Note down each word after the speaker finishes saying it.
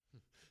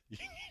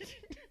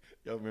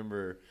I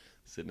remember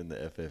sitting in the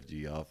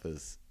FFG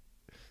office.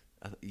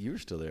 You were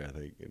still there, I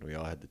think, and we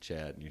all had the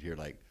chat, and you'd hear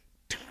like,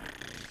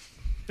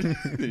 then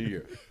you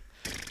hear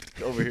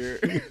over here,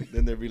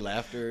 then there'd be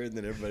laughter, and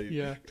then everybody,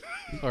 Yeah.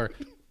 Or,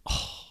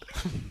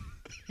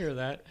 hear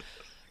that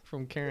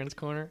from Karen's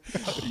corner.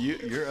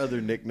 Your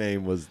other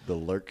nickname was the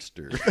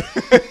Lurkster.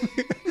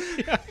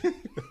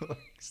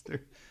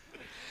 Lurkster.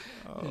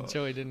 And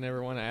Joey didn't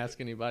ever want to ask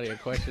anybody a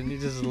question. He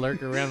just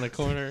lurk around the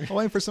corner. I'm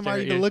waiting for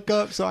somebody to look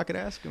up so I could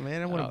ask him,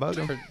 man. I want to bug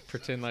him.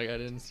 Pretend like I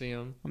didn't see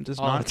him. I'm just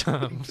all the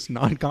time. I'm just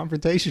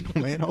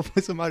non-confrontational, man.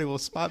 Hopefully somebody will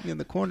spot me in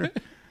the corner.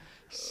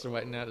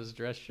 Sweating out his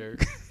dress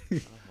shirt.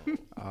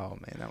 Oh,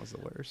 man, that was the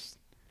worst.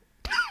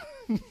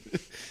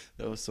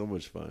 That was so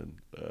much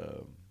fun.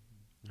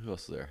 Who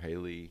else was there?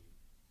 Haley.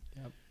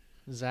 Yep.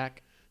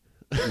 Zach.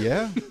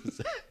 Yeah.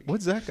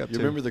 What's Zach up to? You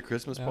remember the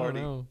Christmas I don't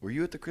party? know. Were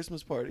you at the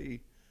Christmas party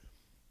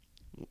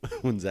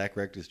when Zach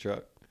wrecked his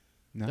truck?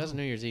 No. That was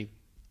New Year's Eve.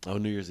 Oh,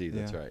 New Year's Eve.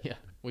 That's Yeah. right. Yeah.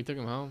 We took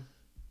him home.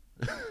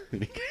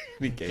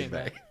 he came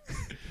back.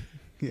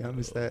 Yeah, I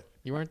missed that.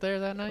 You weren't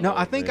there that night? No,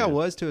 I think I man.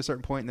 was to a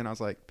certain point, and then I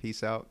was like,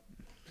 peace out.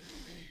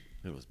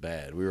 It was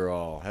bad. We were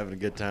all having a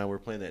good time. We were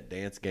playing that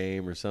dance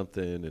game or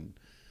something, and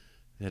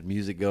had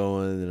music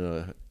going.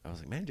 And I was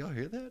like, "Man, did y'all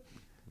hear that?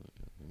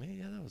 Man,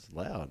 yeah, that was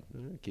loud."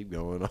 Keep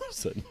going. All of a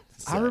sudden,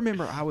 I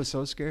remember I was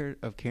so scared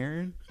of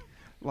Karen.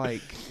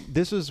 Like,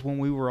 this was when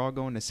we were all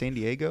going to San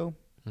Diego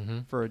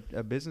for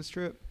a business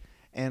trip.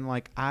 And,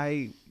 like,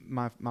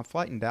 my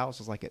flight in Dallas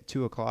was, like, at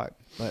 2 o'clock.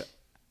 But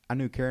I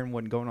knew Karen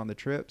wasn't going on the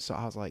trip. So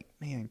I was like,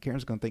 man,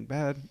 Karen's going to think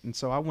bad. And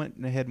so I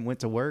went ahead and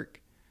went to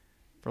work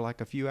for, like,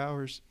 a few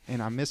hours.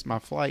 And I missed my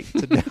flight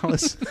to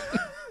Dallas.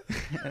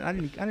 And I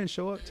didn't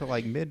show up till,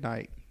 like,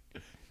 midnight.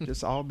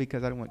 Just all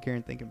because I didn't want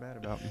Karen thinking bad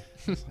about me.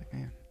 I was like,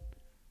 man.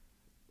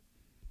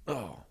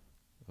 Oh,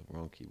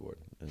 wrong keyboard.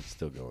 And it's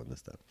still going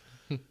this time.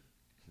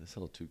 This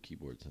little 2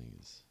 keyboard thing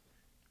is.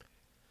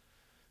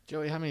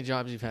 Joey, how many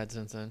jobs you've had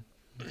since then?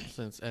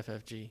 Since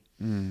FFG?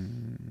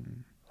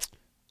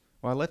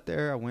 Well, I left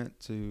there. I went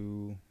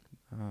to,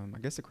 I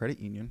guess, the credit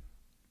union.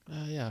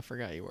 Yeah, I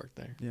forgot you worked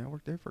there. Yeah, I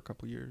worked there for a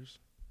couple years.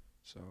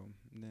 So,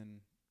 and then